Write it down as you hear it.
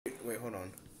wait, hold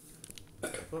on.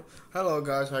 Hello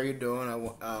guys, how you doing?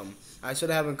 I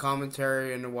said I haven't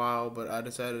commentary in a while, but I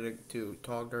decided to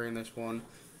talk during this one.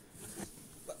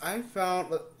 I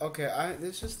found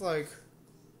this is like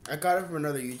I got it from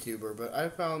another YouTuber, but I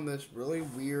found this really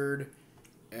weird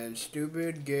and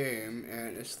stupid game,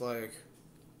 and it's like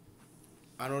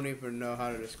I don't even know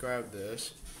how to describe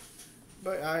this,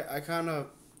 but I kind of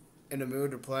in the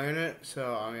mood to playing it,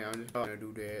 so I mean I'm just gonna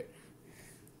do that.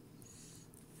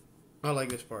 I like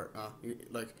this part.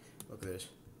 Look at this.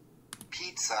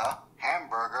 Pizza,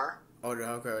 hamburger. Oh,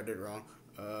 okay, I did it wrong.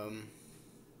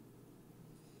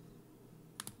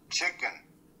 Chicken,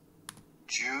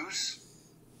 juice.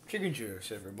 Chicken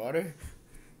juice, everybody.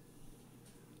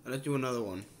 Let's do another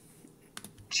one.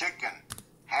 Chicken,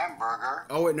 hamburger.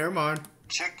 Oh wait, never mind.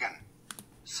 Chicken,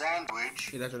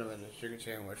 sandwich. Yeah, that's what I meant. Chicken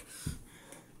sandwich.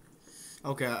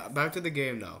 Okay, back to the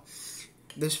game now.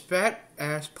 This fat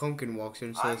ass pumpkin walks in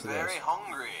and says this. I'm very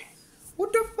hungry.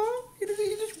 What the fuck?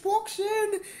 He just walks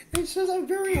in and says, "I'm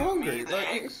very hungry." Me the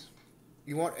eggs.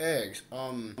 You want eggs?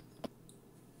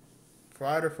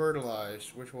 Fried or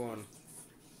fertilized? Which one?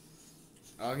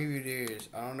 I'll give you these.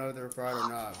 I don't know if they're fried or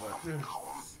not,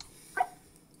 but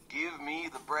Give me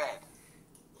the bread.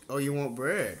 oh, you want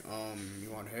bread?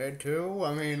 You want head too?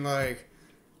 I mean, like,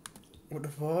 what the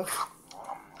fuck?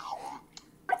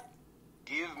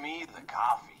 Give me the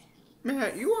coffee.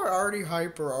 Man, you are already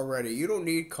hyper already. You don't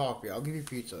need coffee. I'll give you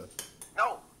pizza.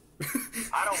 No,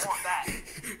 I don't want that.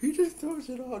 He just throws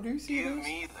it all. Do you see Give this?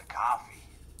 me the coffee.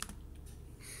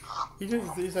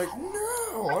 He's like,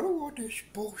 no, I don't want this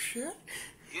bullshit.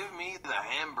 Give me the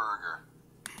hamburger.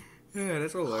 Yeah,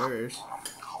 that's hilarious.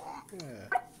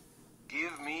 Yeah.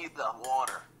 Give me the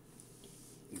water.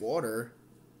 Water?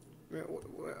 Man,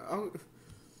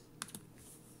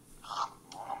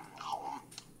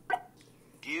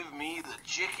 Give me the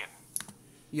chicken.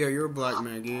 yeah, you're a black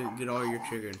man. Get all your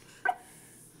chicken.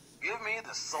 Give me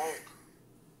the salt.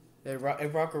 If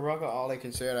Rocka Ollie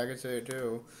can say it, I can say it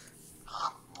too.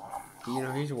 You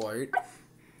know, he's white.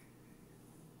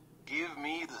 Give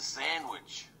me the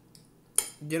sandwich.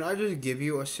 Didn't I just give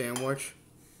you a sandwich?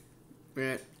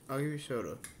 Man, I'll give you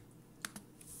soda.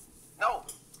 No,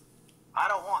 I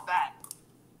don't want that.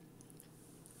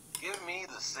 Give me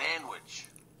the sandwich.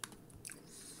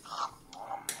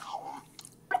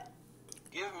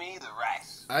 Give me the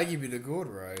rice. I give you the good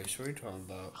rice. What are you talking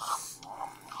about?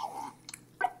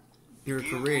 You're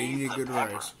Give Korean. me You need the good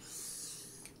pepper. rice.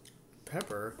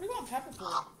 Pepper? What do you want pepper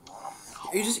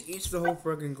for? He just eats the whole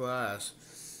freaking glass.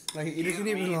 Like, he Give doesn't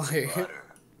me even the like... butter.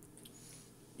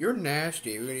 You're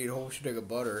nasty. We're gonna eat a whole stick of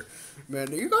butter.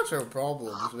 Man, you got some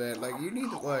problems, man. Like, you need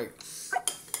to, like...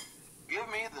 Give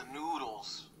me the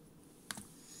noodles.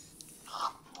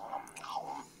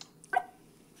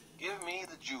 Give me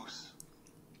the juice.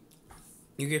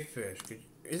 You get fish.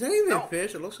 Is that even No.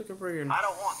 fish? It looks like a friggin'... I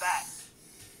don't want that.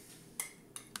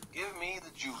 Give me the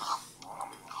juice.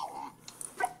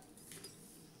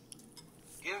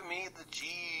 Give me the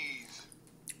cheese.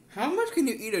 How much can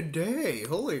you eat a day?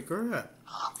 Holy crap.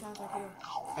 Sounds like you.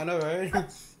 I know, right?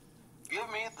 Give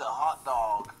me the hot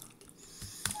dog.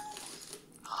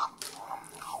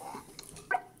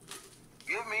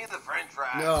 Give me the french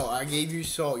fries. No, I gave you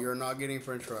salt. You're not getting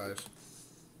french fries.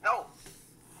 No,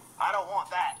 I don't want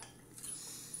that.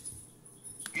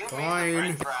 Give Fine. me the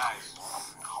french fries.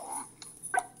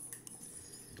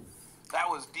 That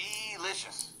was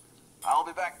delicious. I'll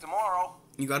be back tomorrow.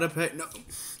 You gotta pay... No,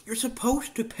 you're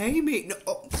supposed to pay me. No.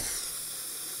 Oh.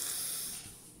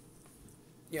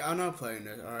 Yeah, I'm not playing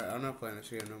this. Alright, I'm not playing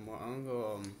this again no more. I'm gonna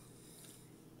go,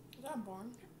 Is that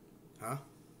born? Huh?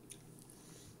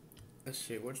 Let's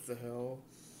see, what's the hell?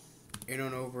 In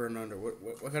on over and under.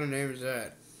 What kind of name is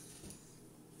that?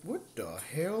 What the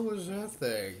hell is that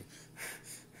thing?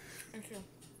 Thank you.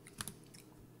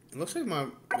 It looks like my...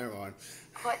 Never mind.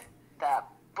 Put the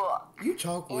book. You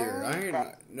talk weird. I ain't...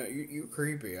 the- No, you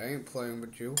creepy. I ain't playing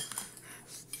with you.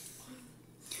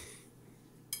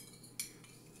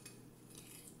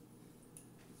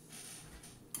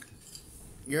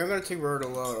 You're gonna take word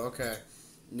alone. Okay.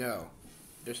 No.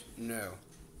 Just no.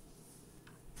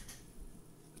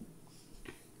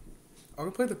 I'm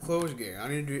gonna play the clothes game. I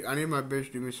need my bitch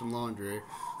to do me some laundry.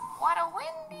 What a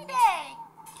windy day.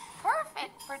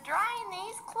 Perfect for drying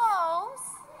these clothes.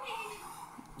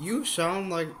 You sound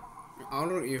like I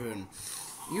don't even.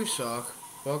 You suck.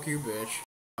 Fuck you,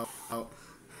 bitch. Out.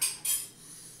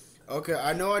 Okay,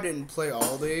 I know I didn't play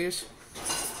all these,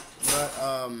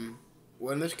 but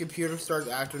when this computer starts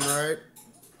acting right,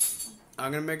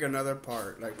 I'm gonna make another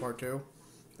part, like part 2,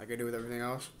 like I do with everything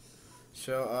else.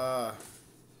 So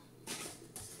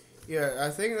Yeah, I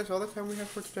think that's all the time we have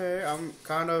for today. I'm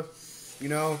kind of,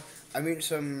 I'm eating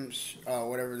some,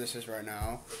 whatever this is right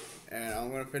now, and I'm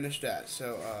going to finish that.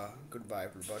 So, goodbye,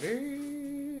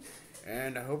 everybody,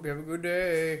 and I hope you have a good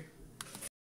day.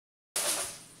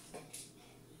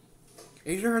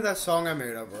 You should heard that song I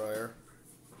made up earlier.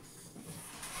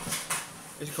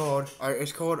 It's called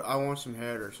I Want Some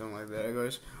Head or something like that. It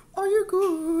goes, are you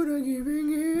good at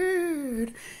giving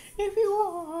it? If you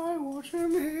are, I want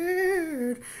some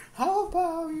head. How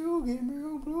about you give me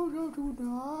a blowjob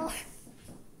tonight?